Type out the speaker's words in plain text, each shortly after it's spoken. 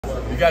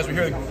guys, we're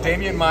here with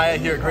Demian Maia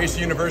here at Gracie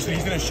University.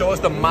 He's going to show us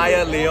the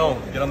Maia Leão.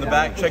 Get on the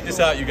back. Check this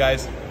out, you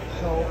guys.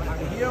 So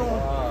I'm here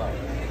on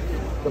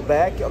the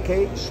back,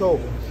 okay? So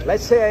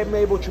let's say I'm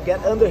able to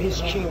get under his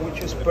chin,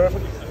 which is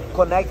perfect.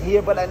 Connect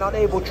here, but I'm not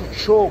able to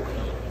choke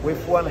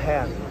with one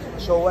hand.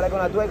 So what I'm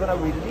gonna do, I'm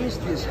gonna release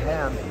this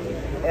hand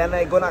and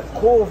I'm gonna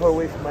cover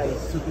with my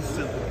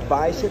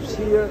biceps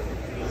here,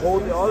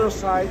 hold the other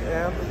side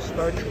and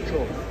start to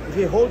choke. If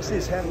he holds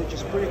his hand, which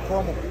is pretty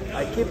common,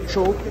 I keep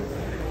choking,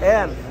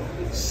 and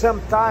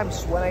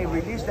sometimes when I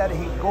release that,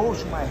 he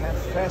goes to my hand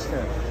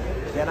faster,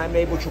 then I'm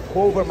able to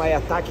cover my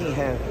attacking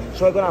hand.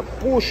 So I'm gonna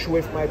push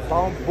with my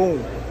palm,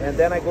 boom, and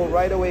then I go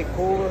right away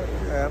cover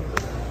and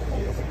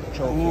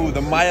choke. Ooh,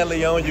 the Maia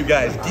Leão, you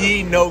guys.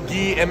 Gi, no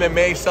gi,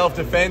 MMA,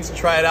 self-defense.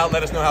 Try it out.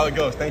 Let us know how it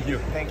goes. Thank you.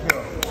 Thank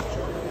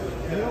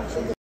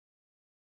you.